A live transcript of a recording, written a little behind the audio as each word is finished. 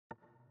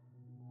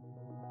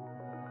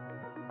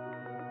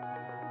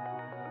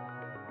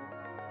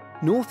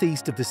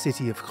Northeast of the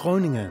city of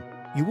Groningen,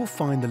 you will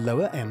find the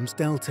lower Ems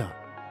Delta.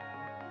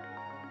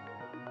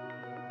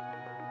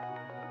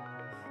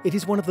 It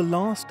is one of the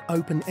last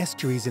open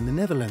estuaries in the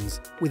Netherlands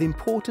with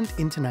important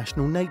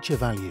international nature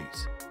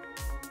values.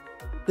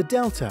 The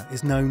delta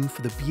is known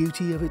for the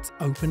beauty of its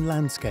open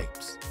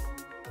landscapes.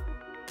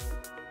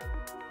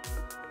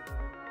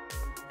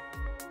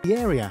 The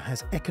area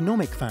has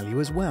economic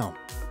value as well.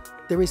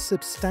 There is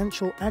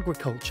substantial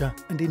agriculture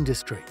and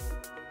industry.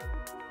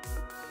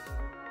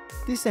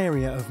 This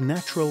area of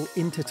natural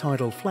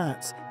intertidal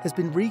flats has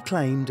been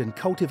reclaimed and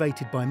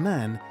cultivated by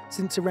man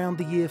since around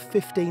the year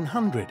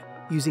 1500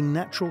 using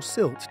natural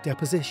silt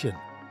deposition.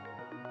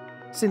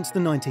 Since the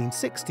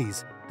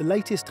 1960s, the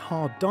latest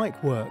hard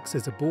dike works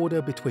as a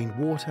border between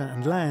water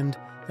and land,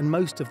 and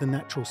most of the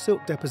natural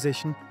silt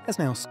deposition has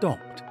now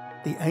stopped.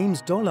 The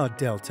Eems-Dollard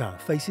delta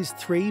faces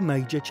three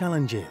major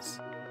challenges: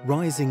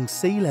 rising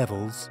sea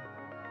levels,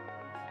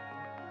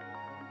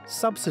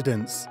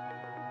 subsidence,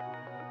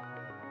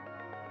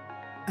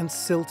 and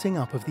silting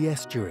up of the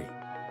estuary.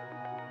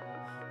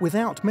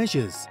 Without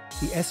measures,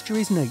 the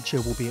estuary's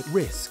nature will be at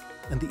risk,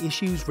 and the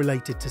issues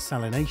related to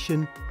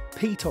salination,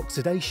 peat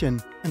oxidation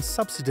and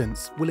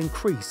subsidence will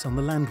increase on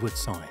the landward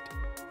side.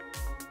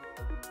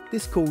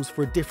 This calls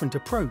for a different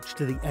approach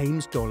to the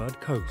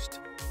Eems-Dollard coast.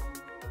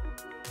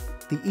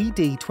 The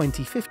ED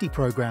 2050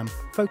 programme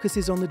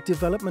focuses on the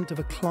development of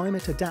a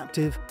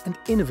climate-adaptive and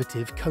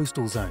innovative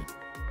coastal zone.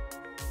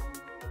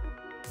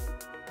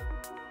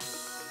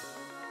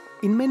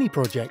 In many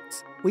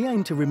projects, we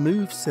aim to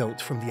remove silt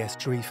from the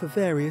estuary for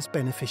various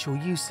beneficial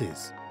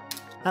uses.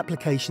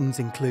 Applications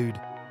include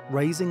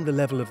raising the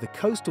level of the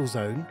coastal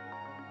zone,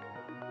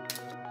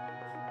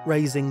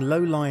 raising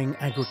low-lying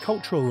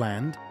agricultural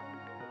land,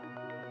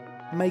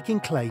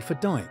 making clay for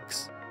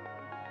dikes.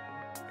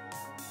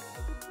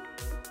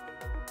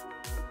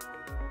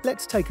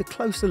 Let's take a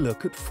closer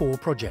look at four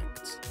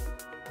projects.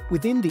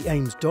 Within the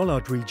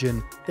Eems-Dollard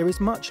region, there is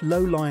much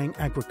low-lying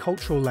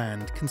agricultural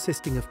land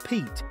consisting of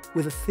peat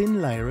with a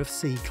thin layer of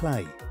sea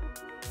clay.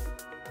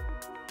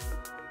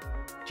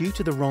 Due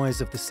to the rise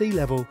of the sea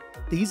level,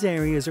 these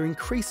areas are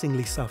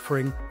increasingly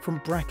suffering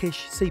from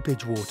brackish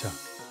seepage water.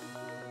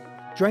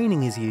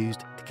 Draining is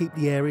used to keep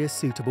the area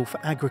suitable for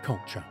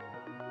agriculture.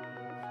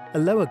 A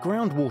lower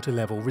groundwater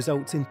level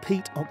results in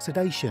peat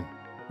oxidation,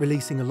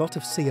 releasing a lot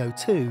of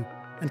CO2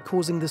 and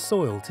causing the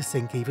soil to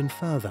sink even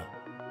further.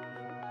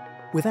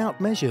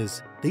 Without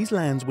measures, these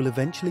lands will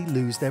eventually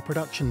lose their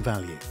production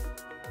value.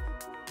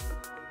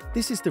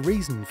 This is the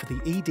reason for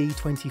the ED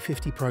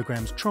 2050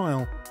 programme's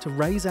trial to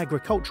raise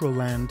agricultural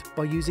land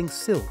by using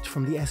silt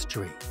from the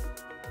estuary.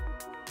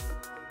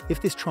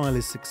 If this trial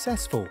is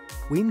successful,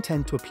 we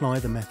intend to apply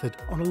the method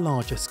on a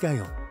larger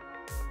scale.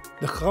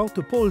 The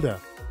Groote Polder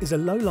is a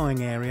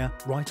low-lying area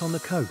right on the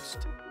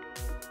coast.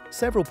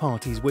 Several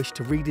parties wish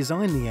to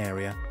redesign the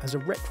area as a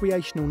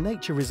recreational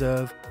nature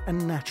reserve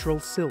and natural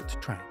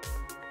silt trap.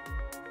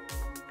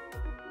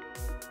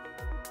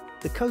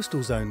 The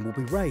coastal zone will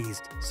be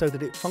raised so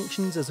that it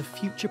functions as a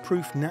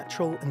future-proof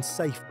natural and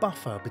safe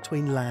buffer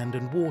between land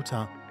and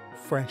water,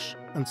 fresh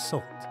and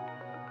salt,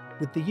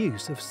 with the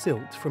use of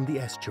silt from the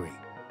estuary.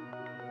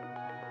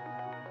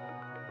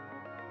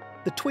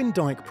 The Twin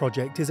Dyke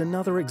project is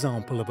another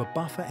example of a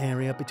buffer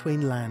area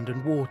between land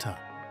and water.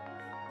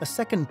 A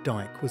second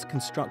dyke was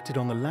constructed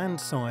on the land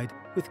side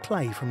with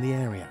clay from the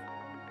area.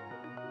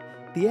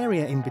 The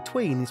area in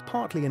between is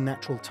partly a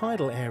natural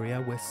tidal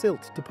area where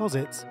silt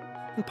deposits,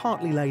 and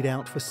partly laid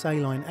out for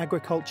saline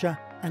agriculture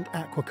and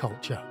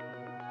aquaculture.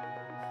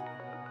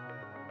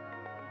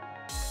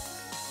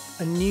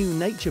 A new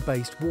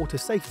nature-based water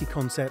safety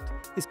concept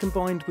is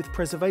combined with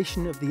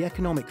preservation of the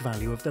economic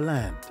value of the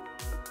land.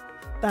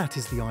 That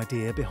is the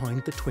idea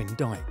behind the Twin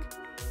Dyke.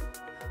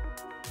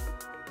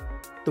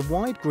 The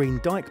Wide Green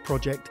Dyke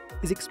project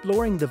is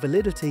exploring the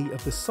validity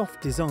of the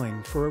soft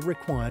design for a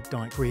required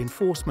dyke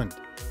reinforcement,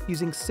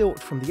 using silt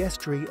from the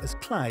estuary as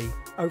clay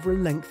over a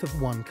length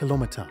of 1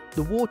 kilometre.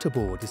 The water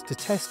board is to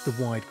test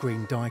the Wide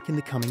Green Dyke in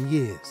the coming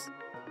years.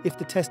 If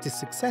the test is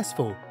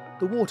successful,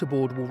 the water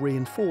board will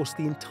reinforce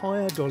the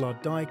entire Dollard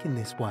Dyke in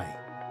this way.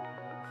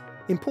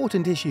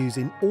 Important issues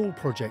in all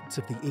projects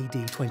of the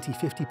ED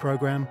 2050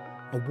 programme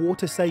are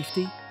water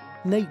safety,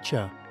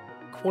 nature,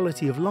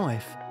 quality of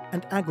life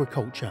and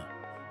agriculture,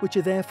 which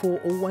are therefore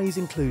always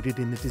included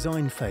in the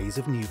design phase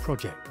of new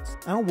projects.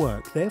 Our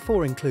work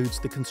therefore includes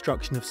the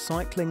construction of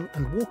cycling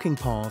and walking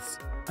paths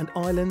and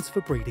islands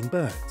for breeding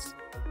birds.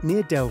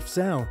 Near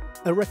Delfzijl,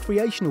 a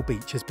recreational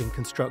beach has been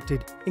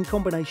constructed in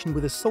combination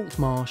with a salt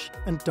marsh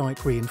and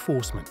dyke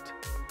reinforcement.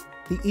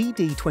 The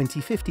ED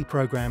 2050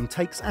 programme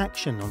takes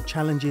action on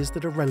challenges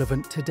that are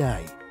relevant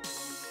today.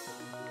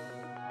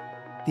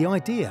 The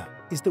idea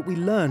is that we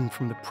learn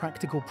from the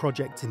practical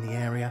projects in the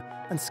area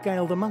and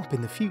scale them up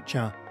in the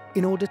future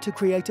in order to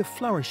create a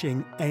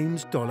flourishing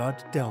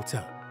Eems-Dollard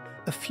Delta,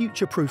 a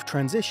future-proof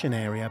transition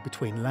area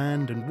between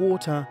land and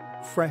water,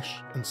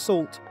 fresh and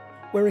salt,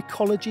 where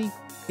ecology,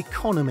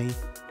 economy,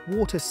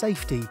 water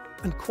safety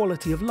and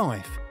quality of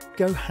life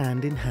go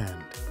hand in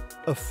hand.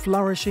 A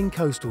flourishing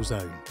coastal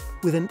zone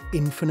with an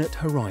infinite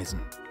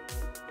horizon.